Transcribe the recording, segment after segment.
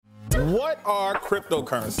What are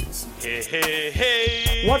cryptocurrencies? Hey, hey,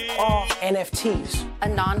 hey. What are NFTs? A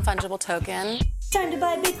non-fungible token. Time to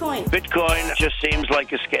buy Bitcoin. Bitcoin just seems like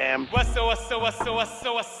a scam. What's up,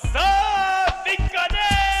 Bitcoin?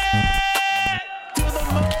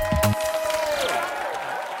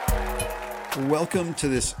 Welcome to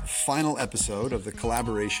this final episode of the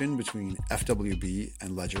collaboration between FWB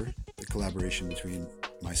and Ledger, the collaboration between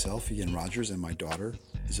myself, Ian Rogers, and my daughter,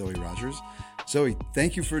 Zoe Rogers. Zoe,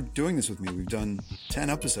 thank you for doing this with me. We've done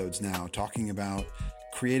 10 episodes now talking about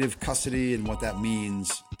creative custody and what that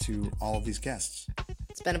means to all of these guests.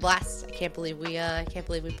 It's been a blast. I can't believe we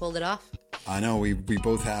pulled it off. I know we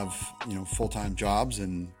both have, full-time jobs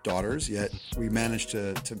and daughters, yet we managed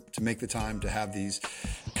to make the time to have these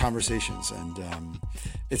conversations. And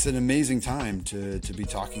it's an amazing time to be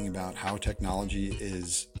talking about how technology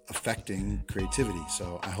is affecting creativity.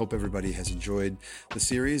 So I hope everybody has enjoyed the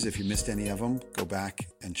series. If you missed any of them, go back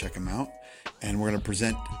and check them out. And we're going to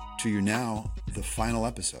present to you now the final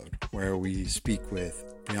episode where we speak with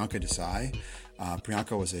Pryianka Desai.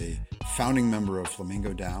 Pryianka was a founding member of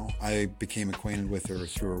Flamingo DAO. I became acquainted with her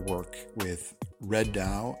through her work with Red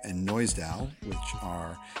DAO and Noise DAO, which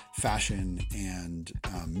are fashion and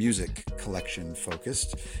music collection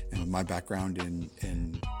focused. And with my background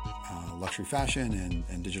in luxury fashion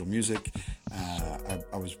and digital music,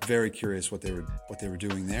 I was very curious what they were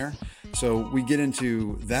doing there. So we get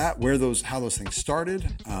into that, how those things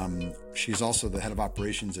started. She's also the head of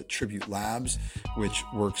operations at Tribute Labs, which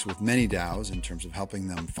works with many DAOs in terms of helping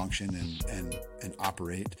them function and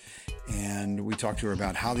operate. And we talked to her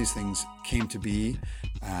about how these things came to be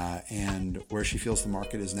and where she feels the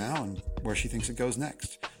market is now and where she thinks it goes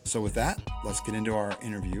next. So with that, let's get into our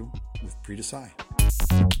interview with Pri Desai.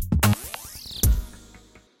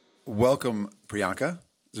 Welcome, Pryianka.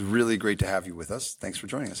 It's really great to have you with us. Thanks for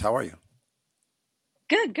joining us. How are you?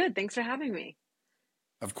 Good. Thanks for having me.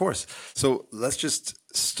 Of course. So let's just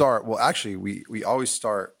start. Well, actually, we always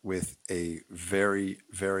start with a very,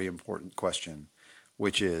 very important question,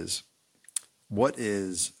 which is, what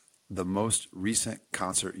is the most recent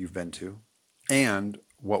concert you've been to? And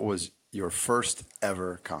what was your first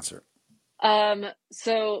ever concert?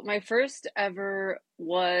 So my first ever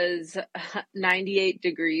was 98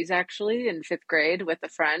 Degrees, actually, in 5th grade with a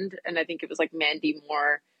friend. And I think it was like Mandy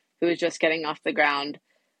Moore, who was just getting off the ground,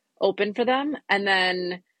 open for them. And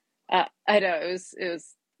then, I don't know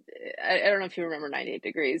if you remember 98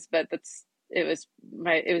 Degrees, but it was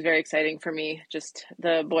very exciting for me, just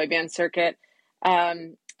the boy band circuit.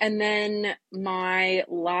 And then my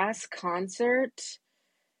last concert,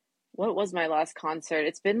 what was my last concert?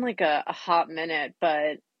 It's been like a hot minute,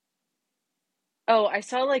 but I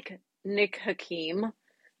saw like Nick Hakim,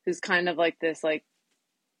 who's kind of like this, like,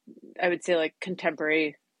 I would say like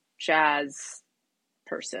contemporary jazz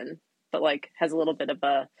person, but like has a little bit of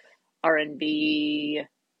a R&B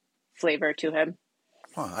flavor to him.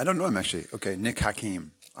 Oh, I don't know him actually. Okay, Nick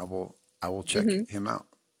Hakim. I will check him out.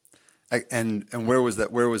 And where was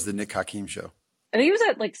that? Where was the Nick Hakim show? I think it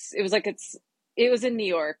was it was in New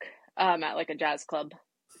York, at like a jazz club.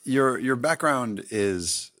 Your background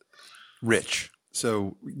is rich.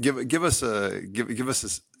 So give us a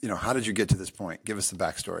how did you get to this point? Give us the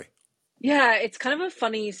backstory. Yeah, it's kind of a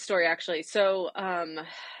funny story actually. So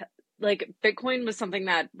like Bitcoin was something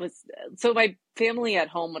so my family at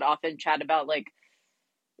home would often chat about like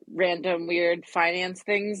random weird finance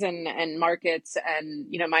things and markets, and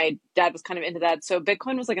my dad was kind of into that. So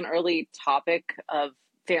Bitcoin was like an early topic of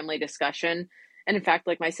family discussion. And in fact,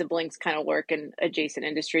 like my siblings kind of work in adjacent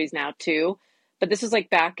industries now too. But this was like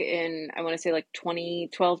back in, I want to say like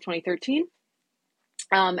 2012, 2013.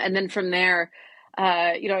 And then from there,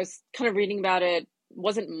 I was kind of reading about it,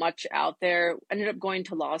 wasn't much out there, ended up going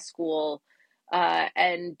to law school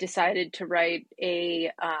and decided to write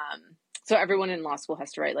so everyone in law school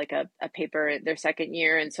has to write like a paper their second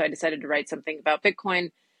year. And so I decided to write something about Bitcoin,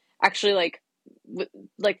 actually like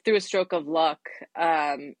through a stroke of luck,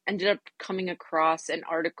 ended up coming across an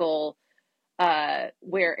article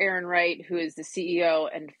where Aaron Wright, who is the CEO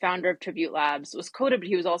and founder of Tribute Labs, was quoted, but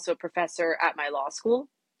he was also a professor at my law school.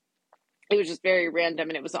 It was just very random.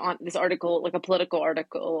 And it was on this article, like a political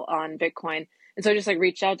article on Bitcoin. And so I just like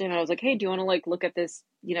reached out to him. I was like, hey, do you want to like look at this,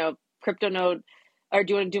 crypto node, or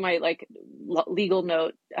do you want to do my like legal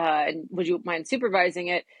note? And would you mind supervising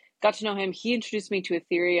it? Got to know him. He introduced me to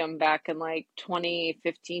Ethereum back in like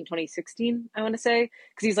 2015, 2016, I want to say.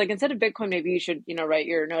 Because he's like, instead of Bitcoin, maybe you should, write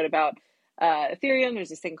your note about Ethereum. There's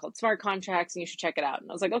this thing called smart contracts and you should check it out. And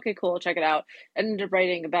I was like, okay, cool, I'll check it out. Ended up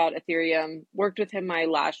writing about Ethereum, worked with him my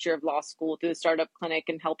last year of law school through the startup clinic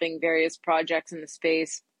and helping various projects in the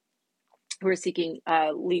space. who were seeking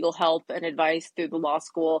legal help and advice through the law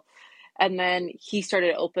school. And then he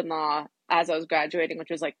started Open Law as I was graduating, which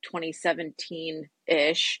was like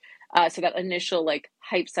 2017-ish. So that initial like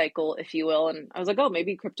hype cycle, if you will. And I was like, oh,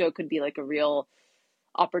 maybe crypto could be like a real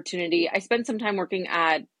opportunity. I spent some time working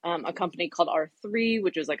at a company called R3,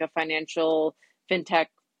 which is like a financial fintech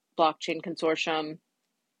blockchain consortium.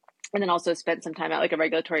 And then also spent some time at like a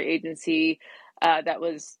regulatory agency that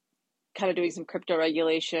was kind of doing some crypto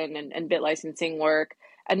regulation and bit licensing work.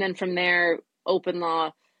 And then from there, Open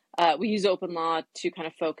Law, we use Open Law to kind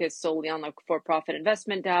of focus solely on like for-profit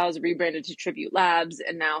investment DAOs, rebranded to Tribute Labs,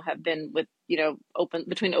 and now have been with,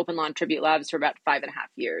 between Open Law and Tribute Labs for about 5.5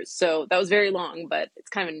 years. So that was very long, but it's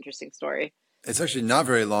kind of an interesting story. It's actually not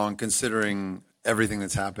very long considering everything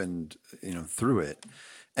that's happened, through it.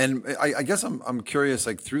 And I guess I'm curious,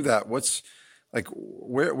 like through that, what's like,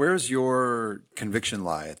 where's your conviction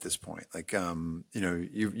lie at this point? Like,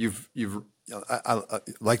 you've I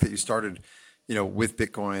like that you started, with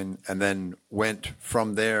Bitcoin and then went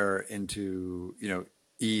from there into,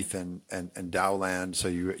 ETH and DAO land. So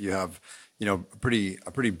you have, a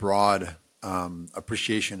pretty broad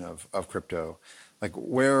appreciation of crypto. Like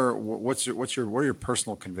what are your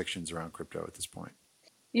personal convictions around crypto at this point?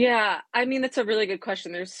 Yeah, I mean, that's a really good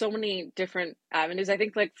question. There's so many different avenues. I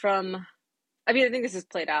think I think this is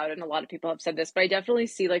played out and a lot of people have said this, but I definitely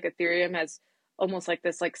see like Ethereum as almost like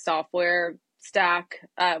this like software stack,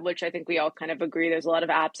 which I think we all kind of agree. There's a lot of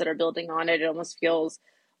apps that are building on it. It almost feels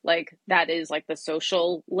like that is like the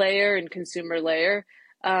social layer and consumer layer.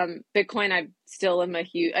 Bitcoin, I still am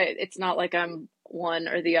it's not like I'm one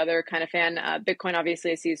or the other kind of fan. Bitcoin,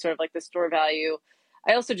 obviously I see sort of like the store value.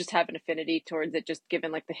 I also just have an affinity towards it, just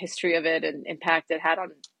given like the history of it and impact it had on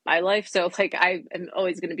my life. So like I am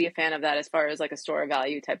always going to be a fan of that as far as like a store of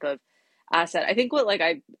value type of asset. I think what like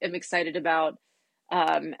I am excited about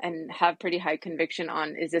and have pretty high conviction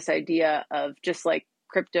on is this idea of just like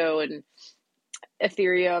crypto and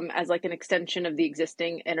Ethereum as like an extension of the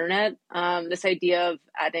existing internet. This idea of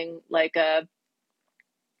adding like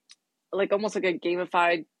almost like a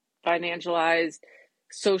gamified, financialized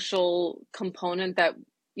social component that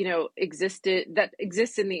exists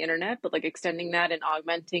in the internet, but like extending that and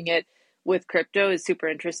augmenting it with crypto is super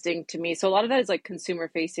interesting to me. So a lot of that is like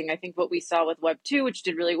consumer facing. I think what we saw with Web 2, which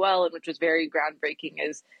did really well and which was very groundbreaking,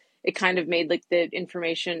 is it kind of made like the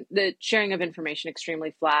sharing of information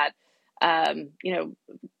extremely flat.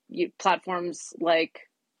 Platforms like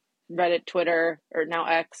Reddit, Twitter, or now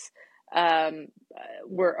X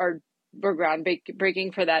were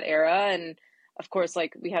groundbreaking for that era. And of course,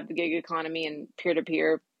 like we have the gig economy and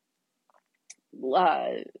peer-to-peer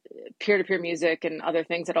music and other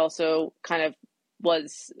things that also kind of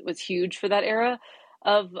was huge for that era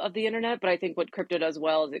of the internet. But I think what crypto does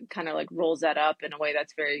well is it kind of like rolls that up in a way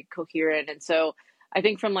that's very coherent. And so I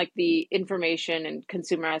think from like the information and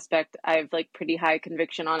consumer aspect, I have like pretty high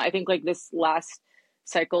conviction on. I think like this last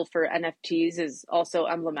cycle for NFTs is also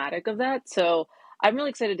emblematic of that. So I'm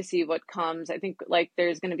really excited to see what comes. I think like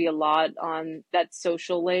there's going to be a lot on that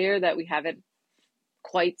social layer that we haven't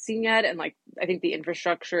quite seen yet. And like, I think the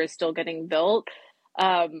infrastructure is still getting built.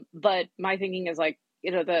 But my thinking is like,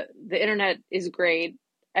 the internet is great.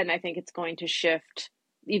 And I think it's going to shift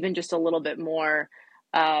even just a little bit more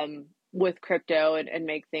with crypto and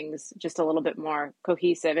make things just a little bit more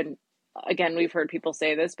cohesive. And again, we've heard people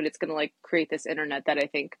say this, but it's going to like create this internet that I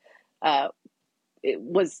think it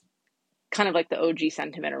was kind of like the OG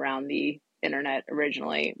sentiment around the internet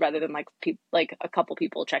originally, rather than like a couple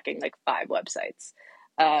people checking like 5 websites.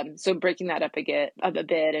 So breaking that up a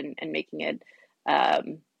bit and making it,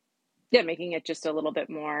 making it just a little bit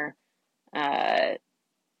more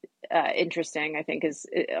interesting, I think is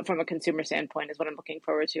from a consumer standpoint is what I'm looking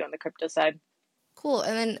forward to on the crypto side. Cool.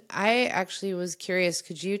 And then I actually was curious,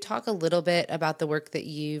 could you talk a little bit about the work that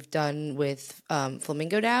you've done with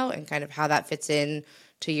Flamingo DAO and kind of how that fits in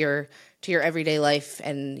to your everyday life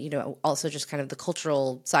and, also just kind of the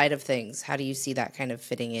cultural side of things? How do you see that kind of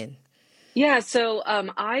fitting in? Yeah. So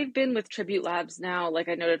I've been with Tribute Labs now, like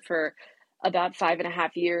I noted, for about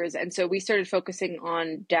 5.5 years. And so we started focusing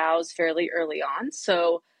on DAOs fairly early on.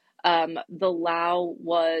 So the Lao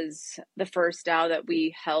was the first DAO that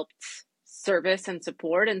we helped service and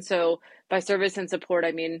support. And so by service and support,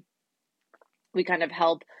 I mean, we kind of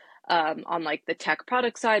help on like the tech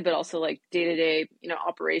product side, but also like day-to-day,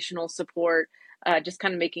 operational support, just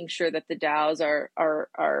kind of making sure that the DAOs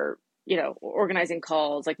are organizing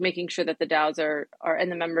calls, like making sure that the DAOs are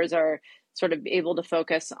and the members are sort of able to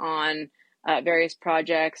focus on various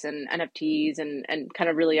projects and NFTs and kind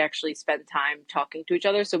of really actually spend time talking to each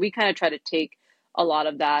other. So we kind of try to take a lot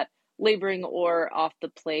of that laboring or off the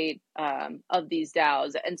plate of these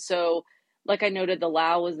DAOs. And so, like I noted, the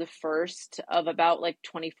Lao was the first of about like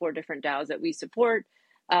 24 different DAOs that we support.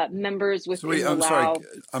 Members within the I'm Lao. sorry.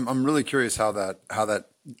 I'm really curious how that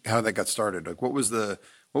got started. Like, what was the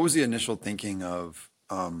initial thinking of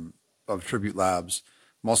Tribute Labs?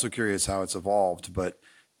 I'm also curious how it's evolved. But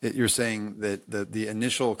you're saying that the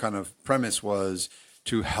initial kind of premise was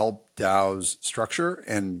to help DAOs structure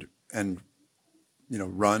and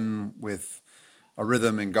run with a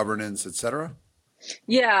rhythm and governance, et cetera.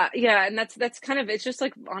 Yeah, and that's kind of, it's just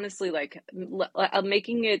like honestly like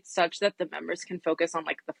making it such that the members can focus on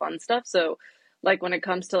like the fun stuff. So like when it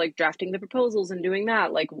comes to like drafting the proposals and doing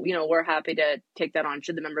that, like we're happy to take that on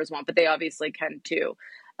should the members want, but they obviously can too.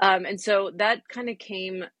 And so that kind of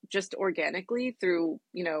came just organically through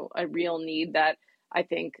a real need that I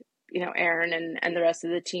think Aaron and the rest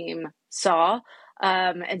of the team saw.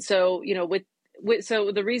 And so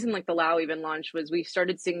so the reason like the Lao even launched was we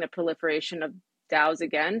started seeing the proliferation of DAOs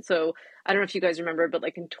again. So I don't know if you guys remember, but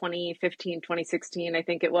like in 2015, 2016, I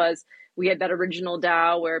think it was, we had that original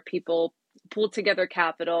DAO where people pulled together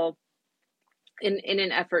capital in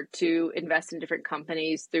an effort to invest in different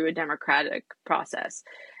companies through a democratic process.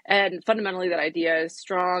 And fundamentally that idea is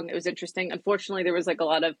strong. It was interesting. Unfortunately, there was like a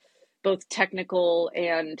lot of both technical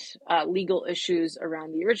and legal issues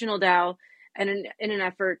around the original DAO. And in an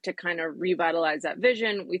effort to kind of revitalize that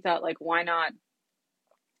vision, we thought like, why not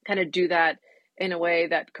kind of do that in a way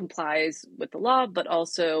that complies with the law, but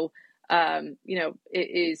also, there's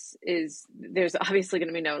obviously going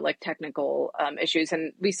to be no like technical issues.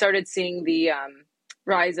 And we started seeing the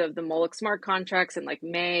rise of the Moloch smart contracts in like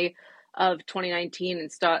May of 2019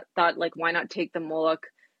 and thought like, why not take the Moloch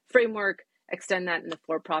framework, extend that in the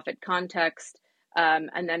for-profit context,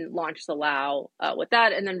 and then launch the Lao with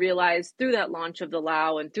that. And then realized through that launch of the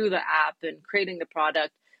Lao and through the app and creating the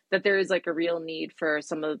product, that there is like a real need for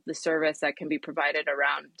some of the service that can be provided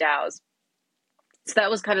around DAOs. So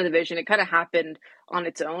that was kind of the vision. It kind of happened on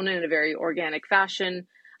its own in a very organic fashion.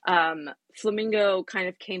 Flamingo kind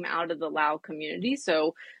of came out of the Lao community.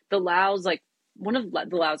 So the Lao's like one of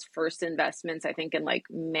the Lao's first investments, I think in like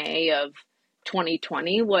May of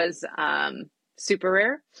 2020 was Super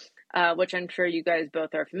Rare, which I'm sure you guys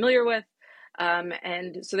both are familiar with.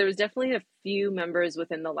 And so there was definitely a few members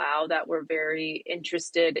within the Lao that were very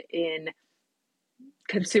interested in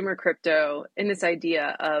consumer crypto, in this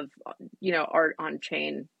idea of, art on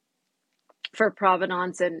chain for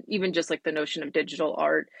provenance, and even just like the notion of digital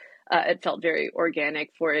art. It felt very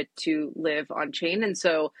organic for it to live on chain. And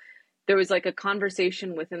so there was like a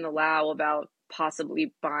conversation within the Lao about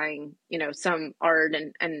possibly buying, some art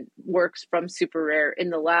and works from Super Rare in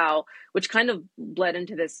the Lao, which kind of bled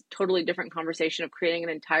into this totally different conversation of creating an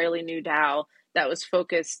entirely new DAO that was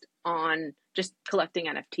focused on just collecting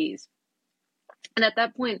NFTs. And at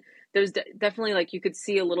that point, there's definitely like, you could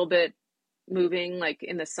see a little bit moving like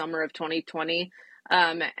in the summer of 2020,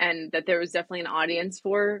 and that there was definitely an audience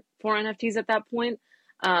for NFTs at that point.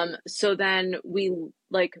 So then we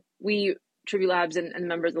Tribute Labs and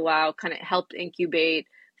members of the Lao kind of helped incubate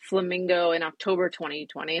Flamingo in October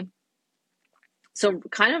 2020. So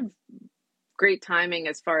kind of great timing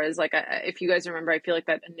as far as like, if you guys remember, I feel like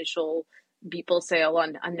that initial Beeple sale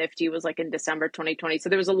on Nifty was like in December 2020. So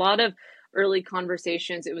there was a lot of early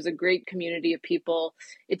conversations. It was a great community of people.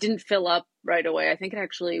 It didn't fill up right away. I think it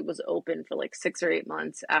actually was open for like 6 or 8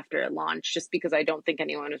 months after it launched, just because I don't think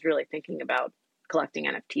anyone was really thinking about collecting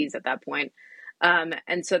NFTs at that point.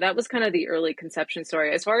 And so that was kind of the early conception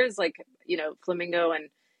story. As far as like, Flamingo and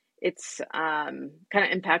its kind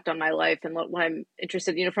of impact on my life and what I'm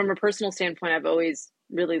interested, from a personal standpoint, I've always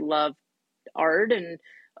really loved art and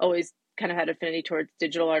always kind of had affinity towards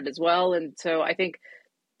digital art as well. And so I think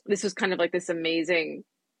this was kind of like this amazing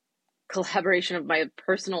collaboration of my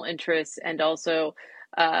personal interests and also,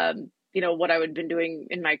 what I would have been doing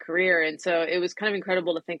in my career. And so it was kind of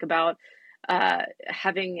incredible to think about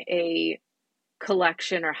having a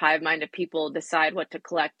collection or hive mind of people decide what to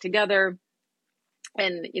collect together.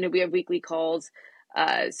 And, we have weekly calls.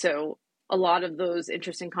 So a lot of those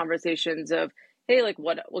interesting conversations of, hey, like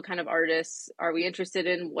what kind of artists are we interested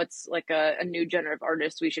in? What's like a new genre of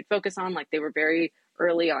artists we should focus on? Like they were very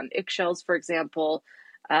early on Ixshells, for example.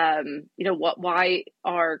 Why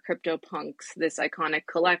are CryptoPunks this iconic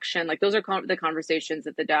collection? Like those are the conversations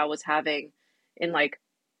that the DAO was having in like,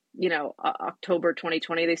 October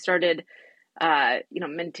 2020. They started,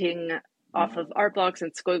 minting off of art blocks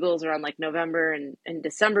and squiggles around like November and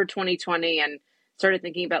December 2020, and started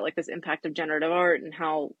thinking about like this impact of generative art and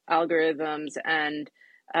how algorithms and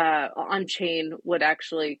on chain was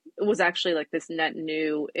actually like this net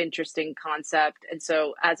new interesting concept. And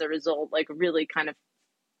so as a result, like really kind of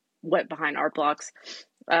went behind art blocks,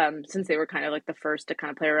 since they were kind of like the first to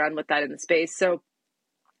kind of play around with that in the space. So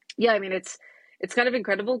yeah, I mean, it's kind of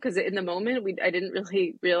incredible because in the moment I didn't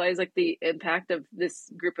really realize like the impact of this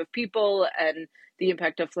group of people and the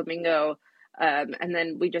impact of Flamingo. And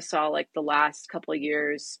then we just saw like the last couple of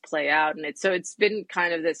years play out, and it's been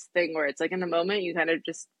kind of this thing where it's like in the moment you kind of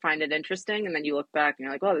just find it interesting, and then you look back and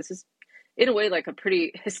you're like, well, this is in a way like a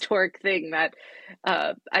pretty historic thing that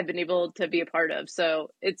I've been able to be a part of.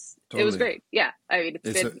 So it was great. Yeah, I mean,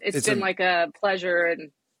 it's been like a pleasure,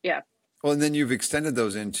 and yeah. Well, and then you've extended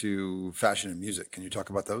those into fashion and music. Can you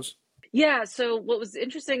talk about those? Yeah. So what was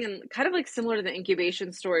interesting and kind of like similar to the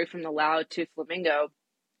incubation story from the Lao to Flamingo,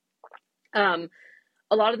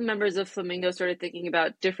 a lot of the members of Flamingo started thinking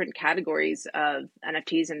about different categories of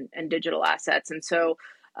NFTs and digital assets. And so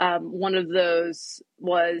one of those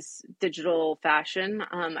was digital fashion.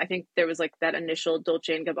 I think there was like that initial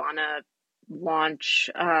Dolce & Gabbana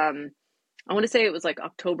launch. I want to say it was like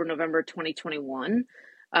October, November 2021.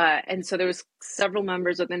 And so there was several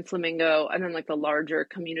members within Flamingo and then like the larger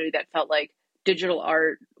community that felt like digital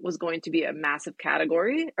art was going to be a massive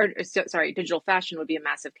category, or sorry, digital fashion would be a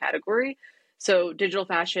massive category. So digital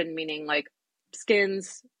fashion, meaning like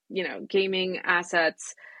skins, gaming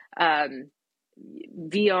assets,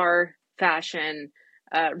 VR fashion,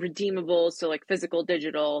 redeemable. So like physical,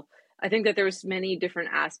 digital. I think that there was many different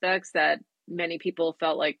aspects that many people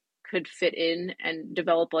felt like could fit in and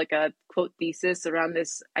develop like a quote thesis around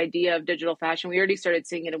this idea of digital fashion. We already started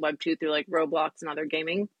seeing it in Web2 through like Roblox and other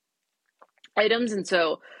gaming items. And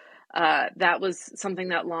so that was something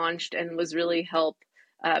that launched and was really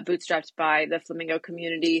bootstrapped by the Flamingo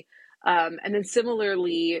community. And then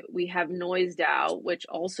similarly, we have Noise DAO, which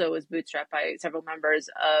also was bootstrapped by several members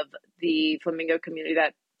of the Flamingo community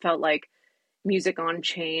that felt like music on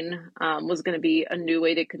chain was going to be a new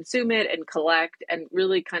way to consume it and collect, and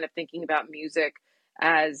really kind of thinking about music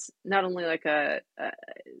as not only like a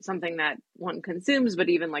something that one consumes, but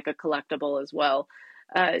even like a collectible as well.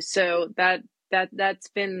 So that's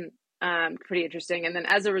been pretty interesting. And then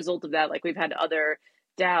as a result of that, like we've had other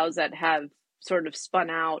DAOs that have sort of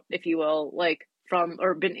spun out, if you will, like from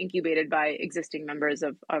or been incubated by existing members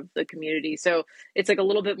of the community. So it's like a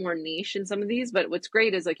little bit more niche in some of these, but what's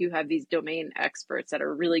great is like you have these domain experts that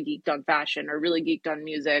are really geeked on fashion or really geeked on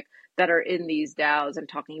music that are in these DAOs and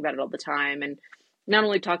talking about it all the time, and not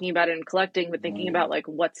only talking about it and collecting, but thinking about like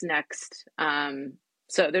what's next.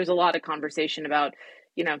 So there's a lot of conversation about,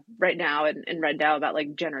 right now in Red DAO about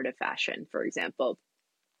like generative fashion, for example,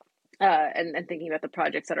 and thinking about the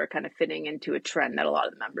projects that are kind of fitting into a trend that a lot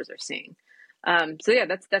of the members are seeing. So yeah,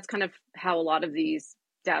 that's kind of how a lot of these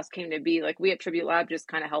DAOs came to be. Like we at Tribute Lab just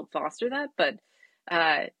kind of helped foster that, but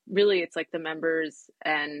really it's like the members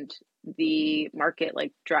and the market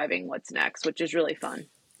like driving what's next, which is really fun.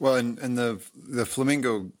 Well, and the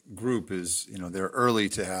Flamingo group is, they're early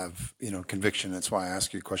to have, conviction. That's why I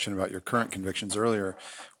asked you a question about your current convictions earlier.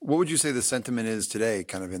 What would you say the sentiment is today,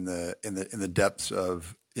 kind of in the depths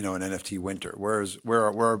of, an NFT winter? Where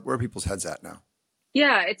are people's heads at now?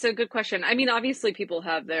 Yeah, it's a good question. I mean, obviously people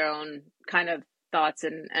have their own kind of thoughts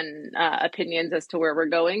and opinions as to where we're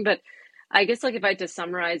going, but I guess like if I had to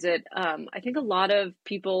summarize it, I think a lot of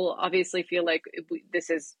people obviously feel like this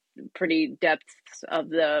is pretty depths of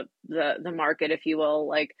the market, if you will,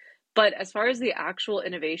 like, but as far as the actual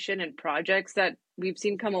innovation and projects that we've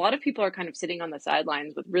seen come, a lot of people are kind of sitting on the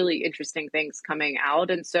sidelines with really interesting things coming out.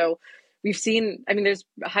 And so we've seen, I mean, there's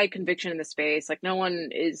high conviction in the space. Like no one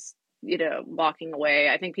is, walking away.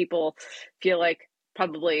 I think people feel like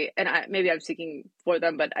probably, and maybe I'm speaking for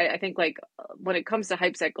them, but I think like when it comes to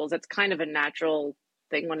hype cycles, that's kind of a natural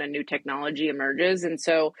thing when a new technology emerges. And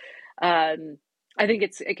so I think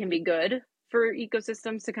it can be good for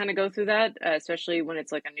ecosystems to kind of go through that, especially when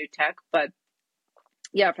it's like a new tech. But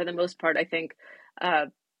yeah, for the most part, I think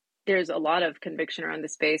there's a lot of conviction around the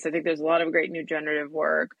space. I think there's a lot of great new generative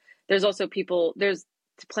work. There's also there's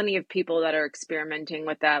plenty of people that are experimenting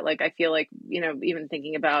with that. Like I feel like, even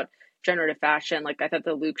thinking about generative fashion, like I thought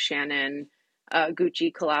the Luke Shannon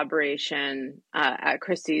Gucci collaboration at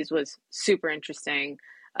Christie's was super interesting.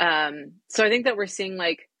 So I think that we're seeing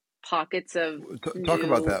like pockets of talk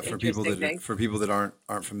about that for people that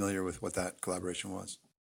aren't familiar with what that collaboration was.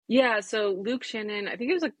 Yeah, so Luke Shannon, I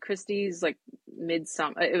think it was like Christie's like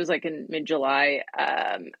mid-summer, it was like in mid-July,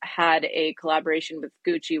 had a collaboration with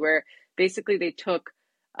Gucci where basically they took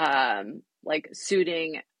like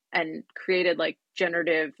suiting and created like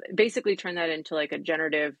basically turned that into like a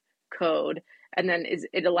generative code And then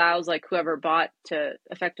it allows like whoever bought to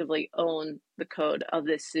effectively own the code of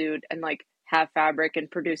this suit and like have fabric and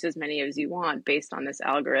produce as many as you want based on this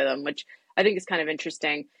algorithm, which I think is kind of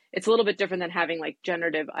interesting. It's a little bit different than having like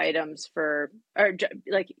generative items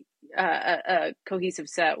like a cohesive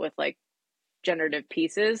set with like generative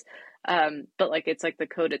pieces. But like it's like the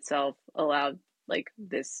code itself allowed like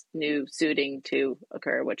this new suiting to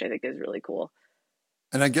occur, which I think is really cool.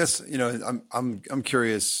 And I guess, I'm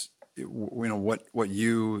curious, what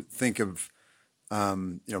you think of,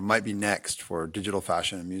 might be next for digital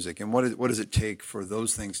fashion and music, and what does it take for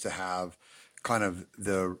those things to have kind of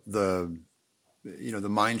the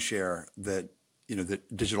mind share that,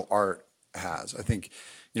 that digital art has. I think,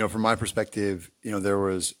 from my perspective, there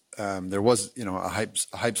was a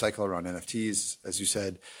hype cycle around NFTs, as you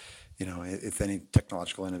said. If any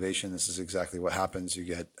technological innovation, this is exactly what happens. You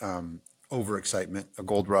get overexcitement, a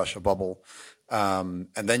gold rush, a bubble, and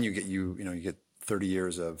then you get 30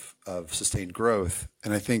 years of sustained growth.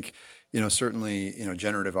 And I think, certainly,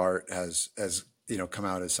 generative art has come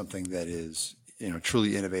out as something that is,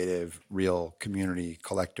 truly innovative, real community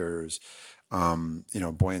collectors,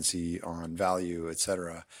 buoyancy on value, et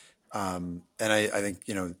cetera. And I think,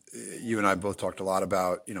 you and I both talked a lot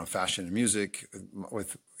about, fashion and music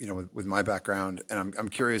with my background. And I'm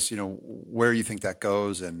curious, where you think that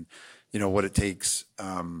goes and, what it takes,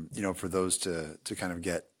 for those to kind of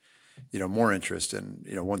get, more interest. And,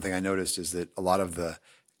 one thing I noticed is that a lot of the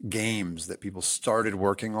games that people started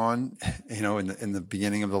working on, in the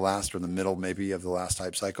beginning of the last or the middle maybe of the last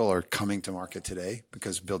hype cycle are coming to market today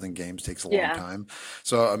because building games takes a long time.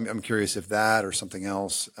 So I'm curious if that or something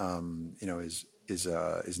else,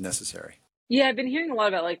 is necessary. Yeah, I've been hearing a lot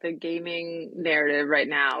about like the gaming narrative right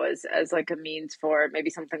now as like a means for maybe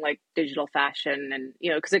something like digital fashion and,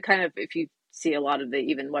 because it kind of, if you see a lot of the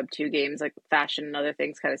even Web2 games, like fashion and other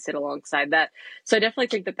things kind of sit alongside that. So I definitely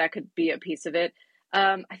think that could be a piece of it.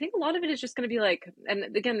 I think a lot of it is just going to be like,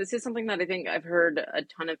 and again, this is something that I think I've heard a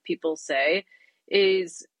ton of people say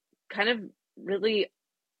is kind of really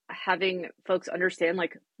having folks understand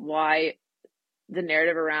like why the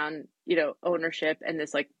narrative around, ownership and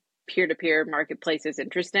this like peer-to-peer marketplace is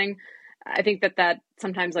interesting. I think that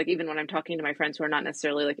sometimes like even when I'm talking to my friends who are not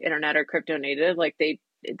necessarily like internet or crypto native, like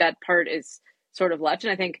that part is sort of left.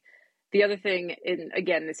 And I think the other thing, and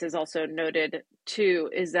again, this is also noted too,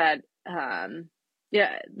 is that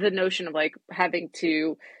the notion of like having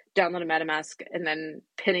to download a MetaMask and then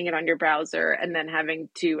pinning it on your browser and then having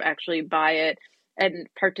to actually buy it and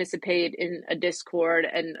participate in a Discord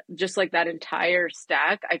and just like that entire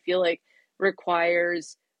stack, I feel like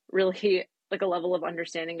requires really like a level of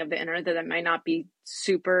understanding of the internet that might not be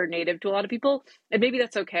super native to a lot of people. And maybe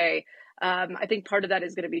that's okay. I think part of that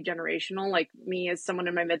is going to be generational. Like me as someone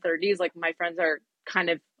in my mid 30s, like my friends are kind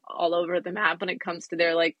of all over the map when it comes to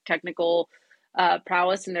their like technical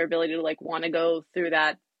prowess and their ability to like want to go through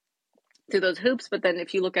those hoops. But then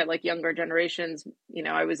if you look at like younger generations,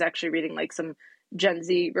 I was actually reading like some Gen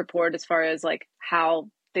Z report as far as like how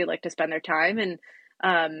they like to spend their time. And,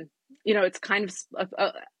 it's kind of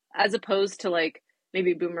as opposed to like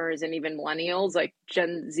maybe boomers and even millennials, like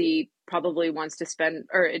Gen Z probably wants to spend,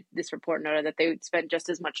 this report noted that they would spend just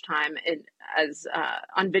as much time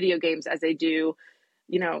on video games as they do,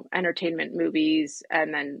 entertainment, movies,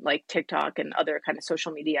 and then like TikTok and other kind of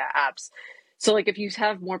social media apps. So like if you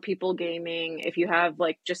have more people gaming, if you have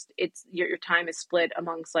like just your time is split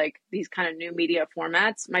amongst like these kind of new media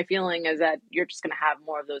formats, my feeling is that you're just going to have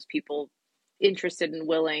more of those people interested and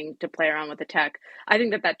willing to play around with the tech. I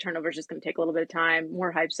think that turnover is just going to take a little bit of time,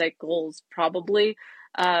 more hype cycles probably.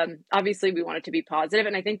 Obviously we want it to be positive,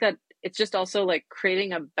 and I think that it's just also like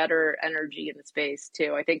creating a better energy in the space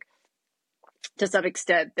too. I think to some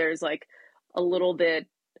extent there's like a little bit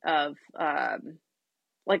of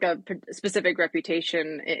like a specific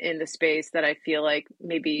reputation in the space that I feel like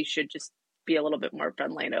maybe should just be a little bit more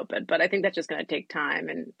friendly and open. But I think that's just going to take time.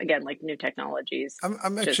 And again, like new technologies.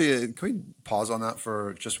 I'm actually, can we pause on that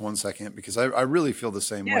for just 1 second? Because I really feel the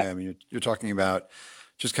same way. I mean, you're talking about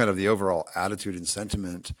just kind of the overall attitude and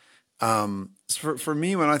sentiment. For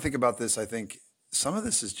me, when I think about this, I think some of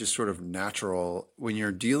this is just sort of natural when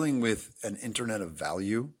you're dealing with an internet of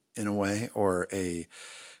value in a way, or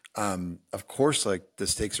of course, like the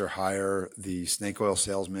stakes are higher. The snake oil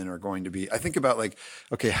salesmen are going to be, I think about like,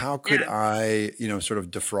 okay, how could I, sort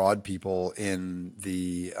of defraud people in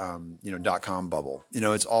the, .com bubble?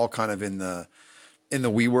 It's all kind of in the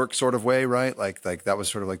WeWork sort of way, right? Like that was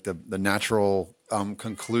sort of like the natural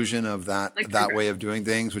conclusion of that way of doing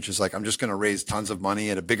things, which is like, I'm just going to raise tons of money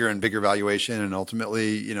at a bigger and bigger valuation. And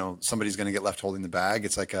ultimately, somebody's going to get left holding the bag.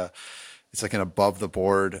 It's like it's like an above the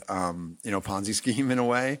board, Ponzi scheme in a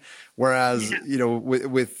way. Whereas,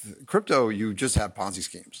 with crypto, you just have Ponzi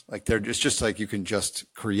schemes. Like it's just like you can just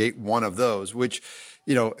create one of those, which,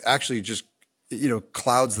 actually just,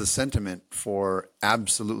 clouds the sentiment for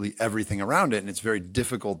absolutely everything around it. And it's very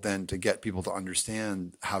difficult then to get people to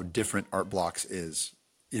understand how different Art Blocks is,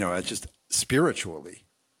 it's just spiritually,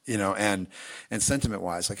 and sentiment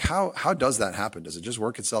wise. Like how does that happen? Does it just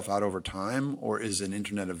work itself out over time, or is an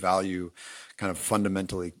internet of value kind of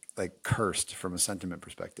fundamentally like cursed from a sentiment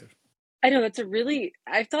perspective? I know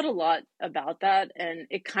I've thought a lot about that, and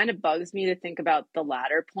it kind of bugs me to think about the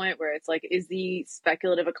latter point where it's like, is the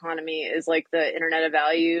speculative economy, is like the internet of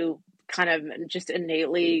value kind of just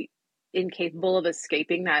innately incapable of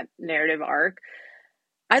escaping that narrative arc?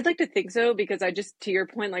 I'd like to think so, because to your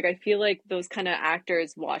point, like I feel like those kind of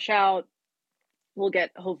actors wash out. We'll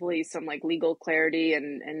get hopefully some like legal clarity,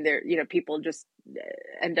 and there, people just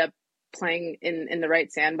end up playing in the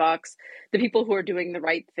right sandbox. The people who are doing the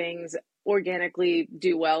right things organically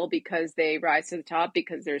do well because they rise to the top,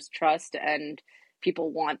 because there's trust, and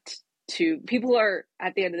people are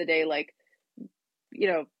at the end of the day, like,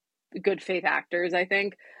 good faith actors, I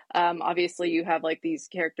think. Obviously you have like these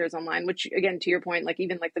characters online, which again, to your point, like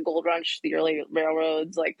even like the gold rush, the early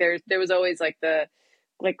railroads, like there was always like the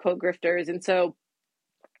like quote grifters. And so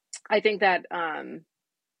I think that,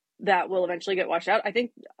 that will eventually get washed out. I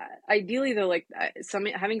think ideally though, like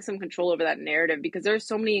having some control over that narrative, because there's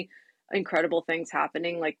so many incredible things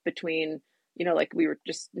happening, like between, like we were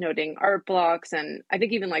just noting Art Blocks, and I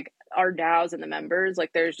think even like our DAOs and the members,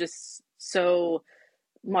 like there's just so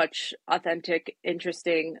much authentic,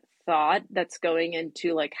 interesting thought that's going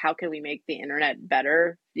into like, how can we make the internet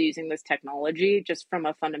better using this technology, just from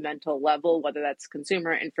a fundamental level, whether that's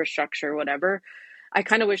consumer infrastructure, whatever. I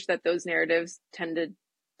kind of wish that those narratives tended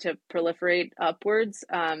to proliferate upwards.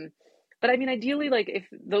 But I mean, ideally, like if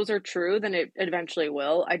those are true, then it eventually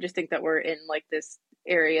will. I just think that we're in like this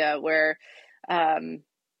area where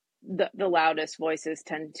the loudest voices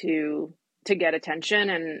tend to get attention,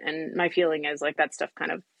 and my feeling is like that stuff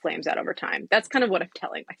kind of flames out over time. That's kind of what I'm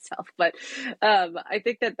telling myself, but I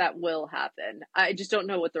think that will happen. I just don't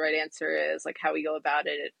know what the right answer is, like how we go about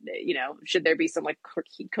it. Should there be some like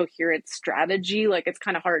coherent strategy? Like it's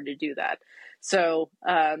kind of hard to do that. So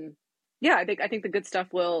yeah, I think the good stuff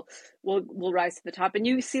will rise to the top, and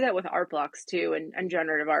you see that with art blocks too, and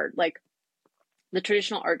generative art. Like the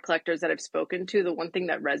traditional art collectors that I've spoken to, the one thing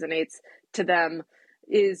that resonates to them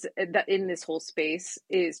is that in this whole space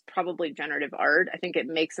is probably generative art. I think it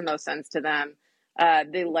makes the most sense to them.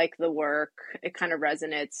 They like the work. It kind of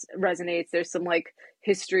resonates. There's some like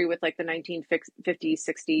history with like the 1950s,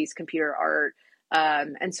 60s computer art.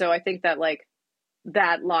 And so I think that like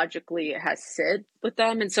that logically has sit with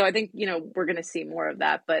them. And so I think, we're going to see more of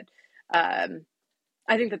that. But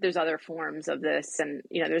I think that there's other forms of this, and,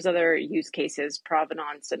 there's other use cases,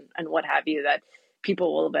 provenance and what have you, that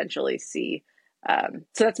people will eventually see.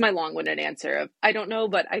 So that's my long-winded answer of, I don't know,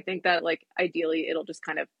 but I think that like ideally it'll just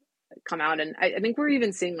kind of come out. And I think we're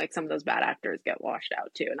even seeing like some of those bad actors get washed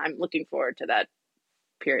out too. And I'm looking forward to that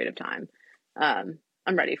period of time. I'm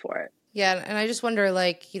ready for it. Yeah. And I just wonder,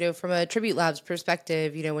 like, from a Tribute Labs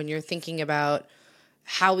perspective, when you're thinking about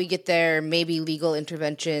how we get there, maybe legal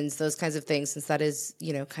interventions, those kinds of things, since that is,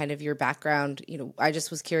 kind of your background, I just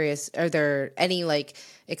was curious, are there any like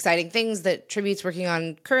exciting things that Tribute's working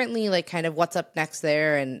on currently, like kind of what's up next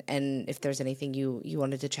there, and if there's anything you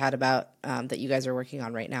wanted to chat about that you guys are working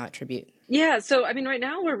on right now at Tribute? Yeah. So, I mean, right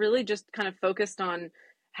now we're really just kind of focused on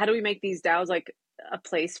how do we make these DAOs like a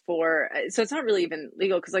place for, so it's not really even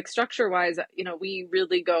legal, because like structure wise, we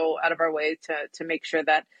really go out of our way to make sure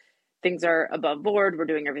that things are above board. We're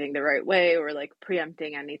doing everything the right way. We're like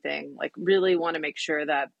preempting anything, like really want to make sure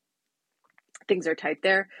that things are tight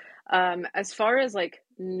there. As far as like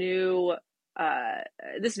new,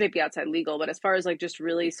 this may be outside legal, but as far as like just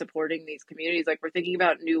really supporting these communities, like we're thinking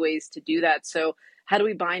about new ways to do that. So how do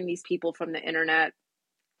we bind these people from the internet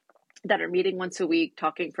that are meeting once a week,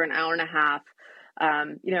 talking for an hour and a half,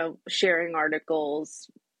 sharing articles,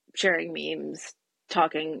 sharing memes,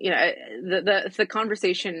 talking, the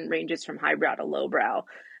conversation ranges from highbrow to lowbrow.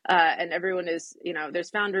 And everyone is, there's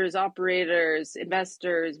founders, operators,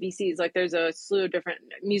 investors, VCs, like there's a slew of different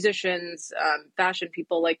musicians, fashion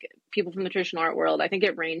people, like people from the traditional art world. I think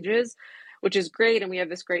it ranges, which is great. And we have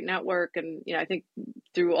this great network. And, I think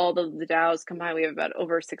through all the DAOs combined, we have about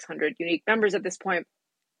over 600 unique members at this point.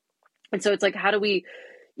 And so it's like, how do we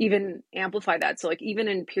even amplify that? So like even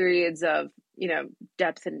in periods of,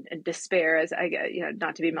 depth and despair, as I get,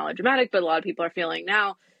 not to be melodramatic, but a lot of people are feeling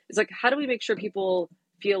now, it's like, how do we make sure people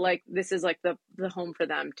feel like this is like the home for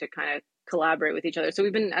them to kind of collaborate with each other. So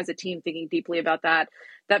we've been as a team thinking deeply about that.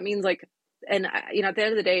 That means like, and at the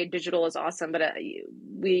end of the day, digital is awesome, but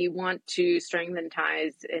we want to strengthen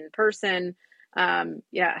ties in person.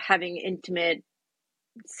 Having intimate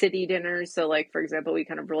city dinners. So like, for example, we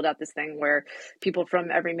kind of rolled out this thing where people from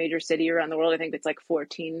every major city around the world, I think it's like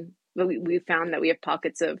 14, but we found that we have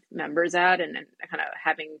pockets of members at, and kind of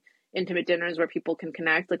having intimate dinners where people can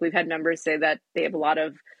connect. Like we've had members say that they have a lot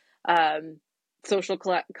of social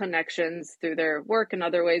connections through their work and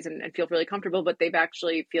other ways and feel really comfortable, but they've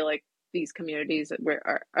actually feel like these communities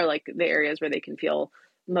are like the areas where they can feel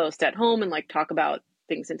most at home and like talk about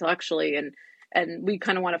things intellectually. And we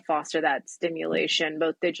kind of want to foster that stimulation,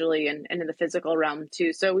 both digitally and in the physical realm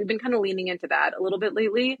too. So we've been kind of leaning into that a little bit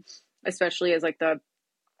lately, especially as like the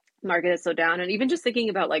market is so down, and even just thinking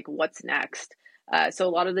about like what's next. So a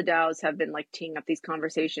lot of the DAOs have been like teeing up these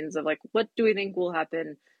conversations of like, what do we think will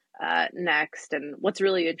happen next, and what's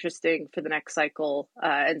really interesting for the next cycle.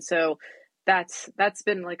 And so that's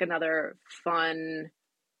been like another fun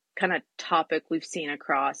kind of topic we've seen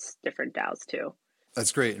across different DAOs too.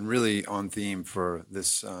 That's great, and really on theme for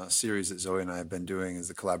this series that Zoe and I have been doing is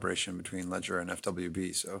the collaboration between Ledger and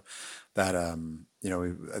FWB. So that I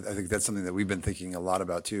think that's something that we've been thinking a lot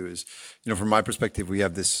about too. Is from my perspective, we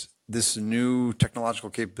have this new technological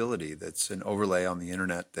capability that's an overlay on the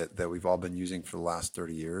internet that we've all been using for the last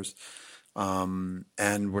 30 years. And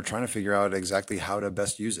we're trying to figure out exactly how to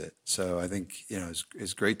best use it. So I think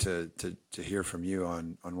it's great to hear from you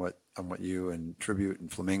on what you and Tribute and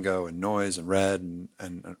Flamingo and Noise and Red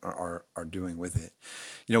and are doing with it.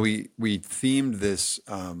 We themed this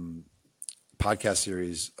podcast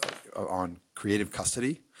series on creative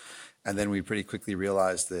custody, and then we pretty quickly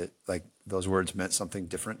realized that like those words meant something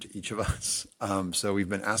different to each of us. So we've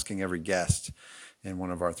been asking every guest in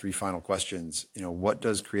one of our 3 final questions, what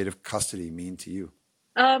does creative custody mean to you?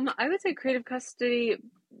 I would say creative custody,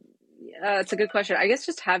 it's a good question. I guess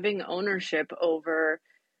just having ownership over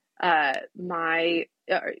my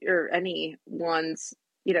or anyone's,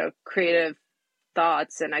 creative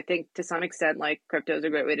thoughts. And I think to some extent, like crypto is a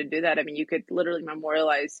great way to do that. I mean, you could literally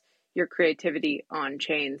memorialize your creativity on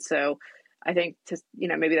chain. So I think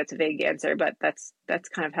maybe that's a vague answer, but that's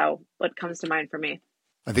kind of what comes to mind for me.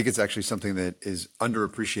 I think it's actually something that is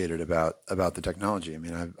underappreciated about the technology. I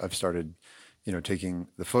mean, I've started, taking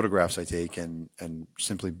the photographs I take and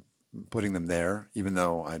simply putting them there, even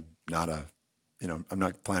though I'm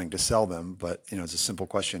not planning to sell them, but it's a simple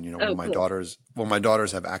question. Will my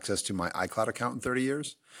daughters have access to my iCloud account in 30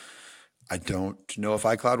 years? I don't know if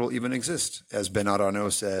iCloud will even exist, as Bernard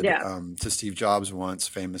Arnault said to Steve Jobs once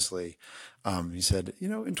famously. He said,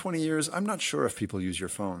 in 20 years, I'm not sure if people use your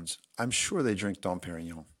phones. I'm sure they drink Dom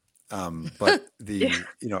Perignon. But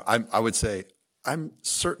I would say I'm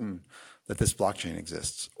certain that this blockchain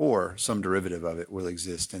exists, or some derivative of it will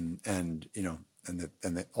exist, and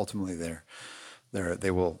that ultimately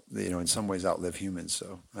they will in some ways outlive humans.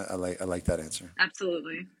 So I like that answer.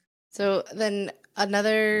 Absolutely. So then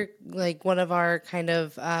another, like one of our kind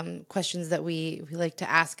of questions that we like to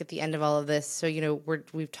ask at the end of all of this. So,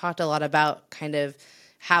 we've talked a lot about kind of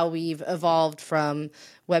how we've evolved from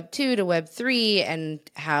Web 2 to Web 3 and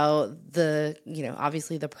how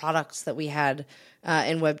obviously the products that we had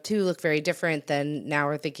in Web 2 look very different than now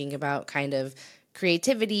we're thinking about kind of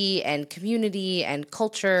creativity and community and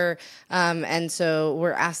culture. And so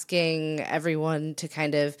we're asking everyone to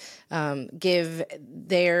kind of give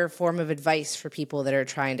their form of advice for people that are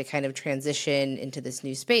trying to kind of transition into this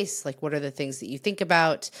new space. Like, what are the things that you think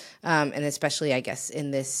about? And especially, I guess,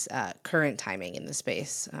 in this current timing in the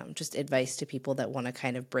space, just advice to people that want to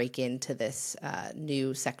kind of break into this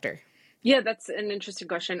new sector. Yeah, that's an interesting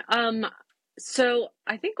question. So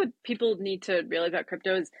I think what people need to realize about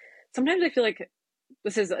crypto is sometimes I feel like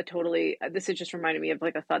this is just reminded me of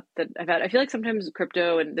like a thought that I've had. I feel like sometimes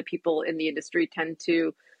crypto and the people in the industry tend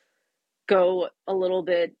to go a little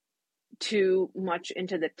bit too much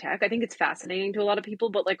into the tech. I think it's fascinating to a lot of people,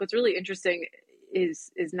 but like what's really interesting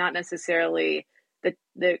is not necessarily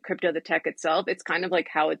the crypto, the tech itself. It's kind of like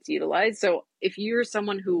how it's utilized. So if you're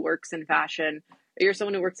someone who works in fashion, or you're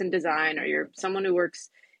someone who works in design, or you're someone who works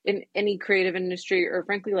in any creative industry, or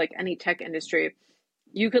frankly, like any tech industry,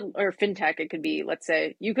 or fintech, it could be, let's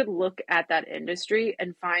say, you could look at that industry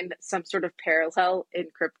and find some sort of parallel in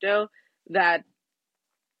crypto that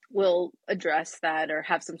will address that or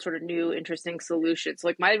have some sort of new interesting solution. So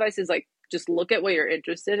like my advice is like, just look at what you're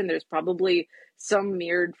interested in. There's probably some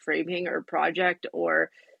mirrored framing or project or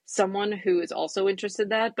someone who is also interested in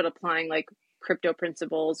that, but applying like crypto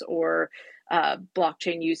principles or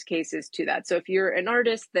blockchain use cases to that. So if you're an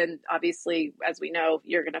artist, then obviously, as we know,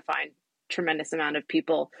 you're going to find tremendous amount of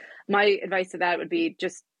people. My advice to that would be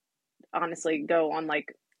just honestly go on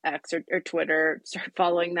like X or Twitter, start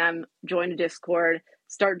following them, join a Discord,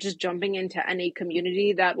 start just jumping into any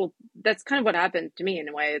community that's kind of what happened to me in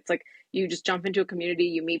a way. It's like you just jump into a community,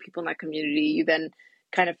 you meet people in that community, you then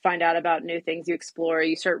kind of find out about new things, you explore,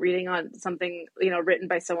 you start reading on something, written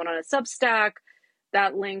by someone on a Substack.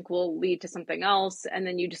 That link will lead to something else. And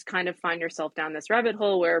then you just kind of find yourself down this rabbit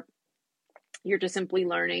hole where you're just simply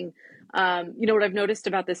learning. What I've noticed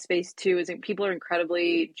about this space too is that people are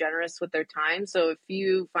incredibly generous with their time. So if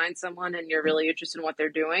you find someone and you're really interested in what they're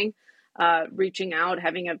doing, reaching out,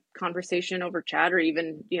 having a conversation over chat, or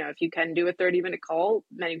even, if you can do a 30-minute call,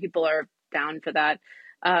 many people are down for that.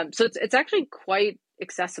 So it's actually quite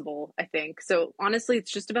accessible, I think. So honestly,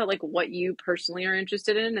 it's just about like what you personally are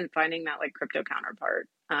interested in and finding that like crypto counterpart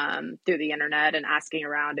through the internet and asking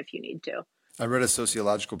around if you need to. I read a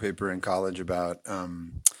sociological paper in college about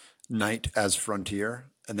night as frontier,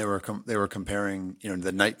 and they were comparing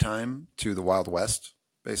the nighttime to the Wild West,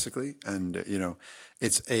 basically, and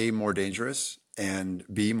it's A, more dangerous, and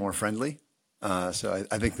B, more friendly. So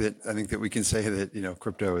I think that we can say that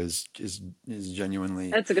crypto is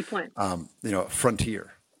genuinely, that's a good point.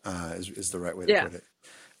 Frontier is the right way to put it.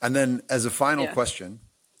 And then as a final question,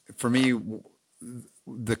 for me,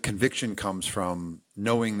 the conviction comes from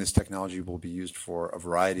knowing this technology will be used for a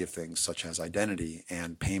variety of things, such as identity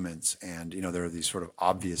and payments, and there are these sort of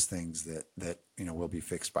obvious things that will be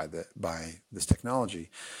fixed by this technology.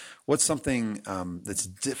 What's something that's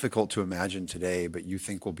difficult to imagine today, but you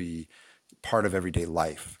think will be part of everyday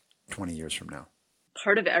life 20 years from now?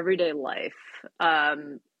 Part of everyday life,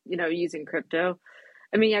 using crypto.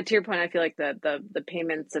 I mean, to your point, I feel like the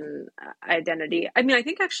payments and identity. I mean, I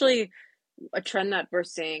think actually a trend that we're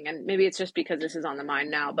seeing, and maybe it's just because this is on the mind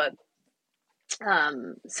now, but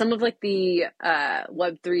some of like the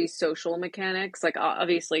Web3 social mechanics, like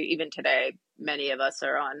obviously even today, many of us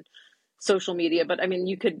are on social media, but I mean,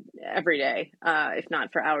 you could every day, if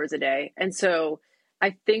not for hours a day. And so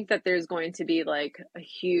I think that there's going to be like a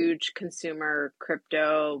huge consumer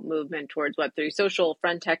crypto movement towards Web3 social.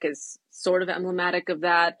 Friend.tech is sort of emblematic of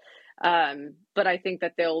that. But I think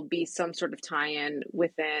that there'll be some sort of tie-in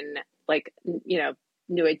within like,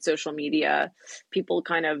 new age social media, people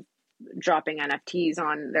kind of dropping NFTs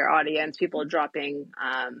on their audience, people dropping,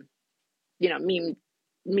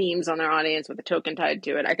 memes on their audience with a token tied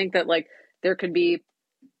to it. I think that like there could be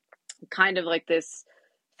kind of like this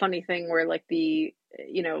funny thing where like a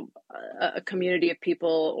community of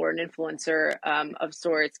people or an influencer of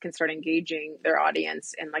sorts can start engaging their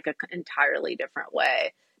audience in like an entirely different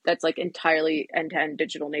way. That's like entirely end-to-end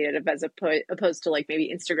digital native as opposed to like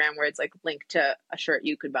maybe Instagram where it's like linked to a shirt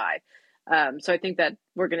you could buy. So I think that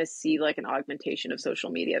we're going to see like an augmentation of social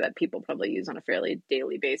media that people probably use on a fairly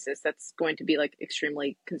daily basis. That's going to be like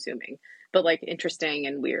extremely consuming, but like interesting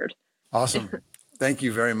and weird. Awesome. Thank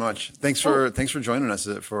you very much. Thanks for joining us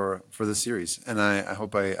for this series. And I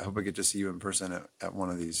hope I get to see you in person at one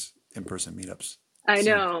of these in-person meetups. I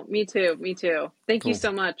know. Me too. Thank you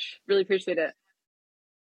so much. Really appreciate it.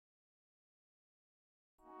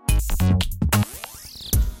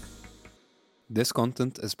 This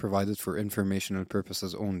content is provided for informational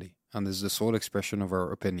purposes only and is the sole expression of our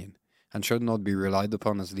opinion and should not be relied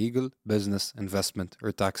upon as legal, business, investment,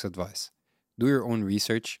 or tax advice. Do your own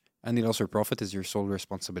research. Any loss or profit is your sole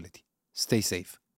responsibility. Stay safe.